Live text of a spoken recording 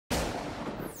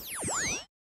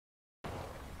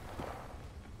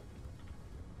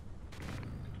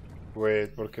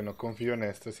Wait, porque no confío en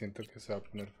esto, siento que se va a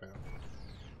poner feo.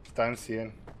 Está en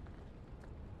 100.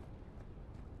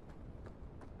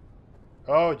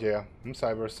 Oh, yeah, un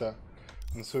cyber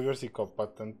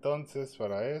psicópata. Entonces,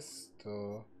 para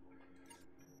esto...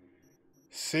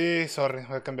 Sí, sorry,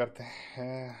 voy a cambiarte.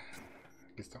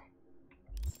 Listo.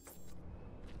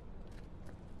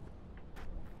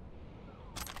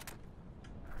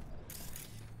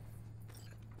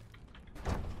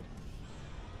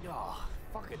 Oh,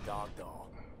 fuck a dog doll.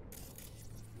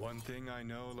 One thing I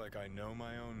know like I know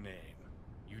my own name.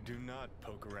 You do not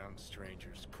poke around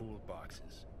strangers' pool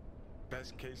boxes.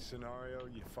 Best case scenario,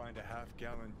 you find a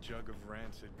half-gallon jug of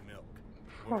rancid milk.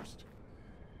 Worst,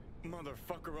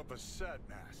 motherfucker up a sat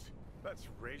mask. That's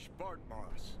Raish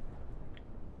Bartmoss.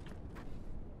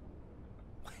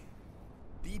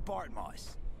 The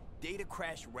Bartmoss. Data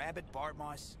crash rabbit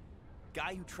Bartmoss.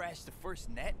 Guy who trashed the first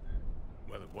net?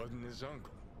 Well, it wasn't his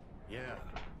uncle. Yeah.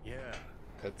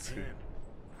 That's him.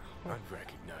 it. I'd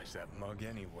recognize that mug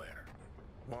anywhere.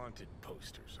 Wanted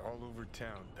posters all over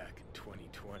town back in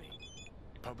 2020.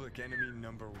 Public enemy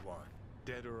number 1,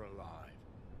 dead or alive.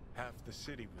 Half the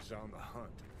city was on the hunt.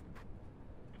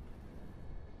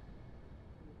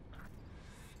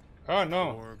 Oh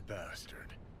no. Poor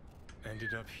bastard.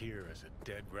 Ended up here as a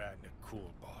dead rat in a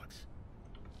cool box.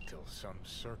 Till some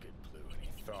circuit blew and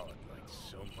he thawed like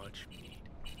so much meat.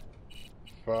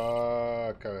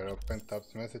 Fuck. A ver, open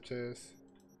tabs messages.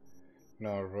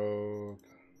 No, rogue.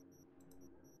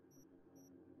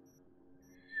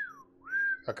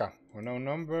 Acá. Unknown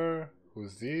number.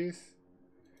 Who's this?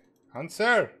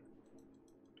 Answer!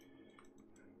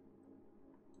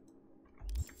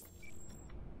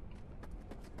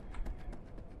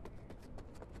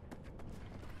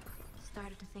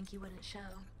 Started to think you wouldn't show.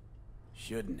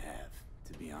 Shouldn't have,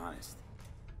 to be honest.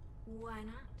 Why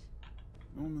not?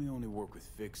 Normally only work with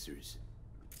fixers.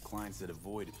 Clients that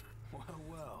avoid it.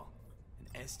 Well.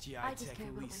 An SGI I just tech care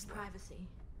about release my lab. privacy.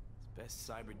 It's best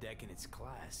cyber deck in its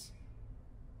class.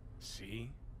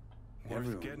 See?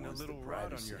 Everyone Worth getting a wants the little rot on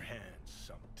privacy. your hands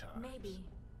sometimes. Maybe,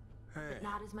 Hey, but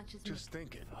not as much as just me.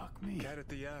 thinking. Fuck me. Cat at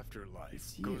the afterlife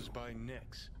It's goes you. by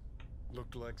Nix.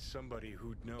 Looked like somebody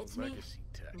who'd know It's me. legacy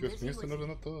tech. Dios Lizzy, mío, esto no Wizzy.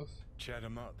 lo a todos. Chat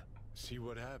him up. See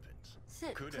what happens.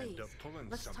 Sit, Could please. end up pulling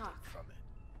Let's something talk. from it.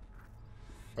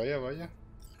 Vaya.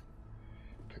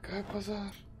 ¿Qué acaba de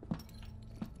pasar?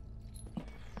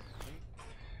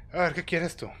 A ver, ¿qué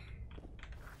quieres tú?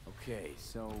 Okay,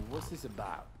 so what's this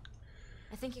about?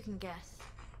 I think you can guess.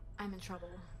 I'm in trouble.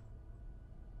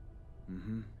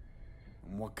 Mm-hmm.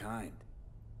 And what kind?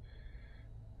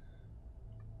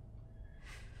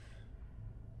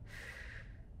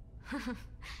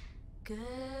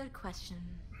 Good question.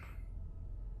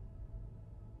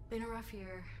 Been a rough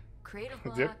year. Creative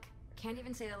block. Yep. Can't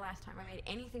even say the last time I made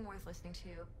anything worth listening to.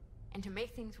 And to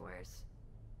make things worse,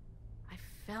 I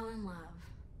fell in love.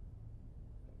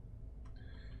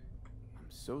 I'm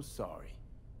so sorry.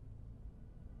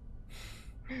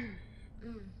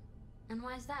 And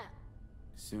why is that?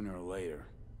 Sooner or later,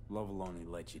 love will only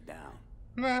let you down.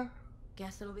 Nah.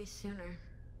 Guess it'll be sooner.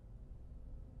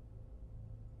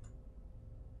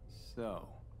 So,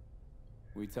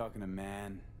 we talking a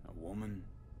man, a woman?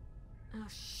 Oh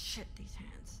shit, these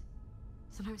hands.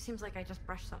 Sometimes it seems like I just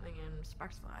brushed something and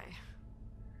sparks fly.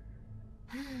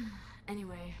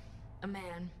 Anyway, a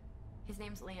man. His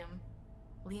name's Liam.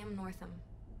 Liam Northam.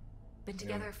 Been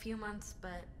together a few months,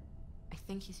 but I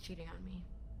think he's cheating on me.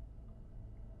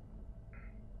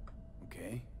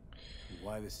 Okay.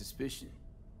 Why the suspicion?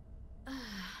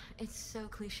 It's so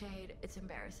cliched, it's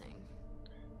embarrassing.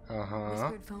 Ajá.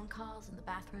 Whispered phone calls in the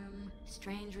bathroom,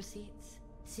 strange receipts,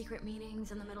 secret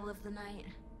meetings in the middle of the night.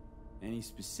 Any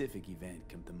specific event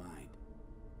come to mind?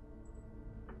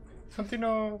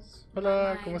 Santinos.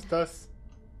 Hola, ¿cómo Mind. estás?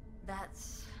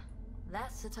 That's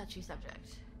a touchy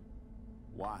subject.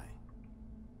 Why?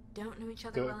 Don't know each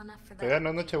other well enough for Todavía that. no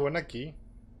es Nochebuena aquí.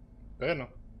 Todavía no.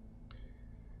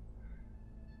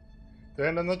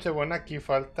 Todavía no es Nochebuena aquí.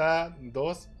 Falta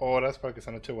 2 horas para que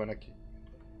sea Nochebuena aquí.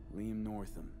 Liam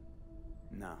Northam.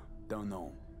 Nah, don't know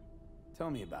him.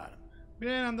 Tell me about him.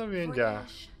 Bien, ando bien ya.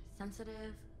 Boyish,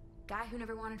 sensitive, guy who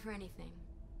never wanted for anything.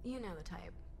 You know the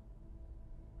type.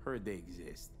 Heard they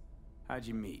exist. How'd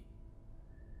you meet?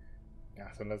 Ya,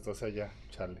 son las 12 allá,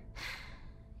 Charlie.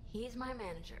 He's my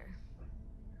manager.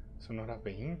 Son hora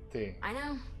 20. I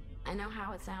know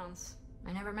how it sounds.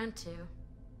 I never meant to.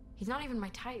 He's not even my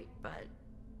type, but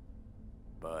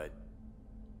But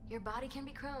your body can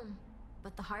be chrome,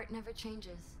 but the heart never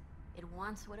changes. It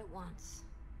wants what it wants.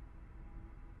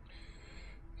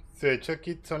 De hecho,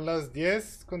 aquí son las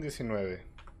 10:19.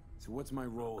 so what's my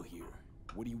role here?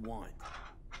 What do you want?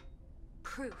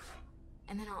 proof,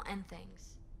 and then I'll end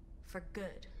things. For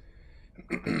good.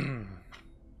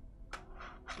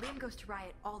 Liam goes to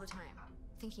Riot all the time.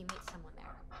 Think he meets someone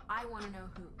there. I want to know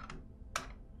who.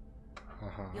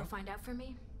 You'll find out for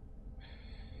me?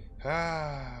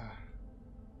 Ah.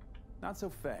 Not so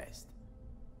fast.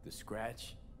 The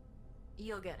scratch?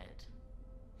 You'll get it.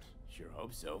 Sure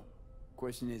hope so.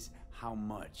 Question is, how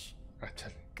much?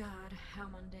 God, how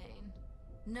mundane.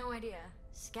 No idea.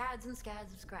 Scads and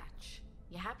scads of scratch.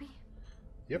 You happy?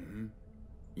 Yep.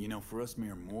 You know, for us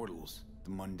mere mortals, the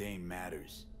mundane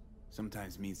matters.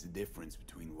 Sometimes means the difference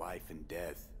between life and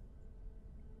death.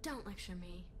 Don't lecture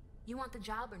me. You want the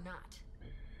job or not?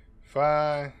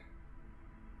 Fine.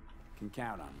 Can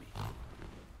count on me.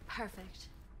 Perfect.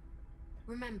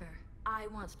 Remember, I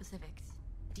want specifics.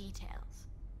 Details.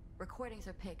 Recordings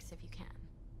or pics if you can.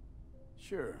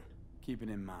 Sure. Keep it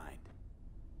in mind.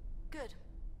 Good.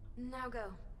 Now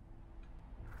go.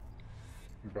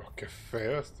 Bro, qué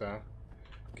feo está.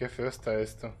 Qué feo está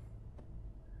esto.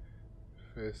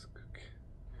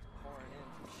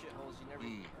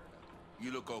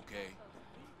 You look okay.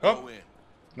 Oh, Go in.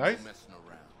 nice. No messing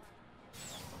around.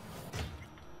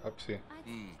 Up, sí.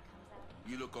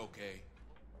 You look okay.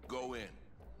 Go in.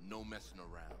 No messing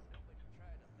around.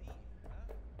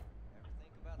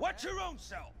 Watch your own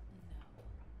self!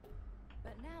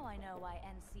 But now I know why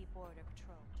NC Border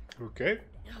Patrol. Ok.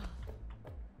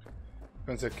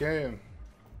 Pensé que...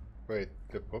 Wait,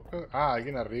 ¿de poco? Ah,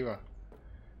 alguien arriba.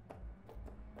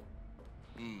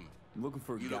 I'm looking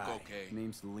for a You guy. look okay.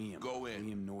 Name's Liam. Go in.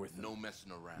 Liam Northam. No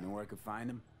messing around. Know where I could find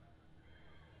him?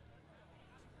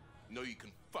 No, you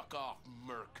can fuck off,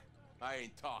 Merc. I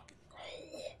ain't talking.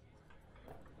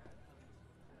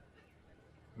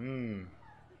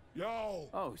 Yo!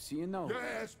 Oh, so you know.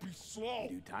 Yes, be slow!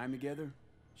 We do time together?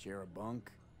 Share a bunk?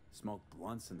 Smoke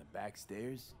blunts in the back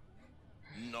stairs?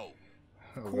 No.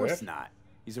 Of course not.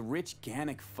 He's a rich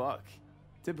Gannic fuck.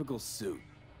 Typical suit.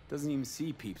 Doesn't even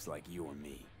see peeps like you or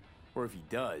me. Or if he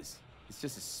does, it's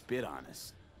just a spit on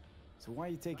us. So why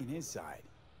are you taking his side?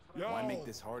 Yo! Why make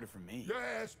this harder for me?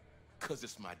 Yes! Cause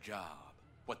it's my job.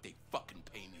 What they fucking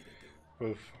pay me to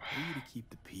do. Oof. For you to keep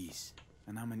the peace,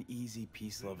 and I'm an easy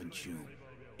peace-loving chum.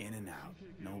 In and out.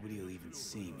 Nobody will even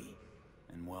see me.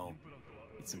 And well,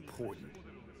 it's important.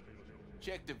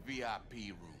 Check the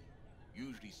VIP room.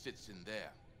 Usually sits in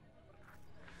there.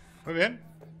 Muy bien.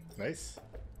 Nice.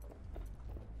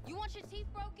 You want your teeth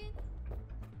broken?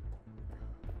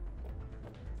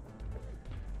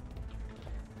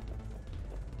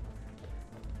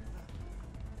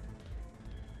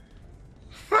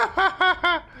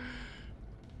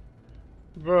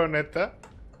 Bro, neta.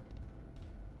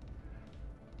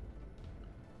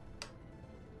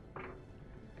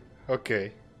 Ok.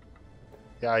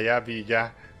 Ya vi,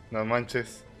 ya. No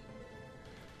manches.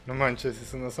 No manches,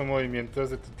 esos no son movimientos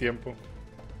de tu tiempo.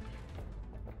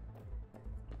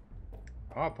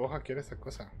 Ah, puedo hackear esa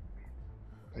cosa.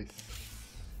 Nice.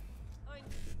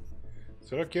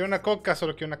 Solo quiero una coca,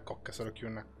 solo quiero una coca, solo quiero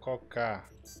una coca.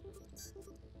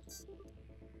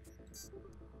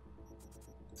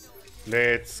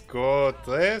 Let's go,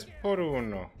 3 por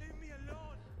 1.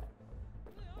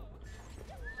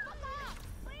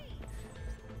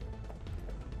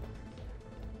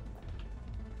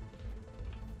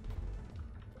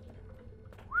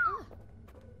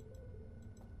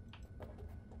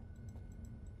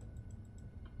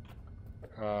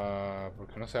 ¿Por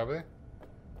qué no se abre?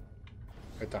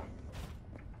 Ahí está.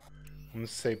 Un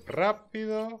save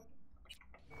rápido.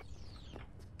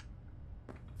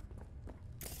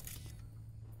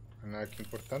 Nada que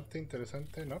importante,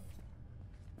 interesante, ¿no?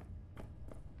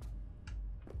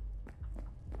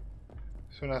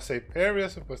 Es una safe area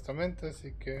supuestamente,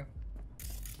 así que...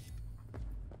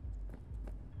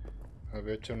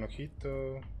 Había hecho un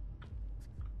ojito.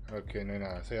 Ok, no hay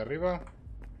nada. Hacia arriba.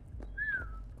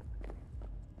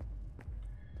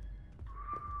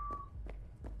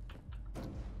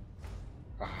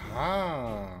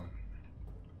 Ajá.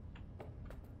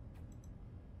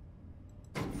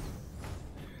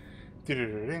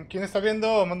 ¿Quién está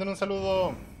viendo? Manden un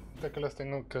saludo. Ya que los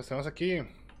tenemos aquí.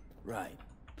 Right.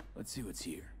 Let's see what's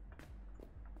here.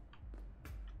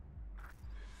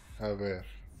 A ver.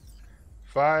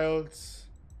 Files.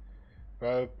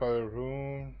 Riot Power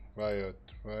Room. Riot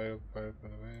Club.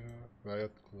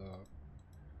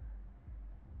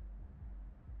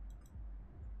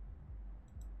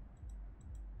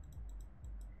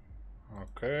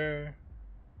 Okay.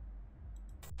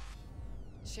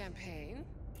 Champagne?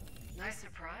 Nice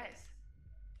surprise.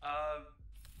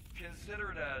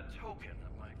 Consider it a token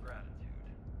of my gratitude.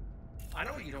 I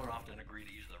know you don't often agree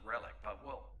to use the relic, but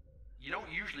well, You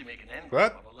don't usually make an engram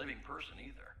What? of a living person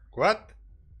either. What?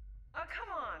 Oh,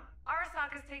 come on.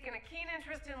 Arasaka's taken a keen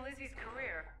interest in Lizzy's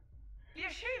career. Be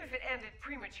a shame if it ended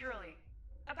prematurely.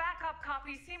 A backup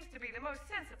copy seems to be the most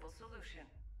sensible solution.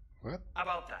 What?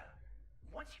 About that,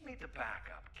 once you made the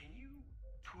backup, can you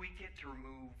tweak it to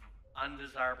remove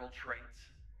undesirable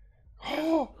traits?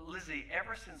 Oh! Lizzy,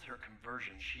 ever since her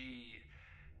conversion, she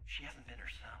hasn't been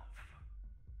herself.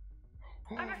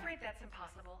 I'm afraid that's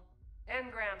impossible.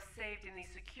 Engrams saved in the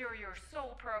Secure Your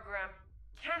Soul program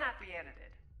cannot be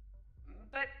edited.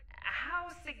 But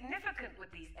how significant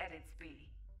would these edits be?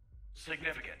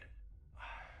 Significant.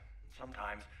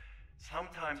 Sometimes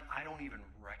I don't even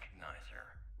recognize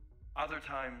her. Other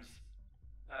times,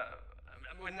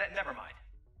 never mind.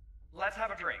 Let's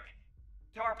have a drink.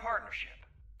 To our partnership.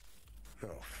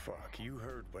 Oh, fuck. You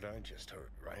heard what I just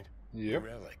heard, right? Yep.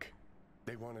 Relic.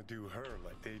 They want to do her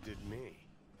like they did me.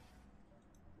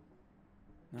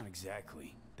 Not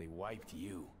exactly. They wiped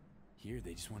you. Here,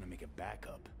 they just want to make a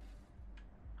backup.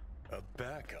 A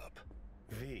backup?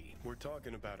 V, we're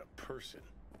talking about a person,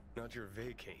 not your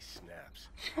vacay snaps.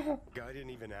 Guy didn't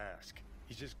even ask.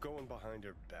 He's just going behind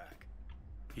her back.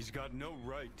 He's got no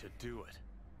right to do it.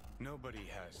 Nobody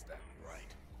has that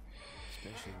right.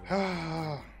 Especially with...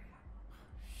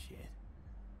 Shit.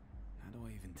 How do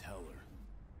I even tell her?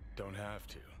 Don't have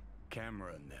to.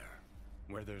 Camera in there.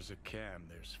 Where there's a cam,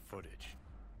 there's footage.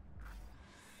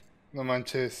 No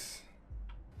manches.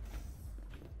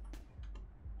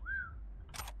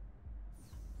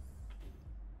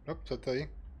 Nope, ya está ahí.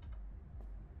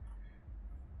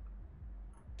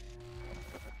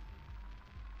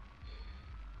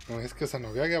 No, es que se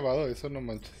nos había grabado eso, no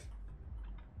manches.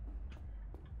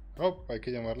 Oh, hay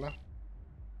que llamarla.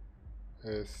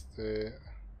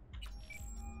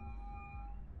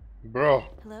 Bro.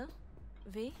 Hello?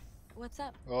 V? What's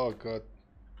up? Oh, God.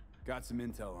 Got some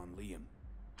intel on Liam.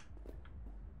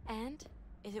 And?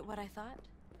 Is it what I thought?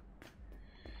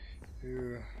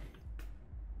 Yeah.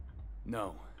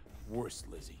 No. Worse,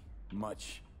 Lizzy.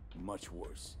 Much, much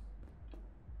worse.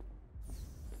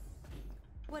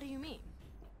 What do you mean?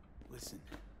 Listen,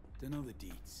 don't know the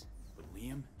deets, but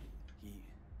Liam, he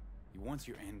wants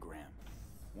your engram.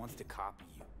 Wants to copy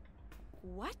you.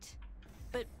 What?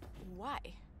 But why?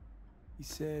 He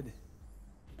said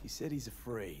he's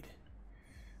afraid.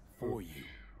 For you.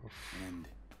 And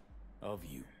of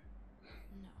you.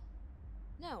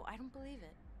 No, I don't believe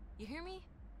it. You hear me?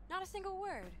 Not a single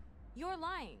word. You're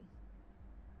lying.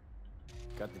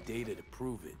 Got the data to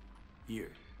prove it.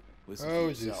 Here, listen for Oh,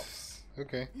 yourself. Jesus.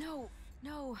 Okay. No.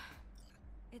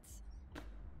 It's...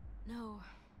 No.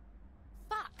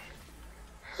 Fuck!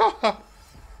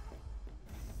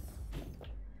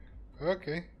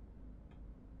 Okay.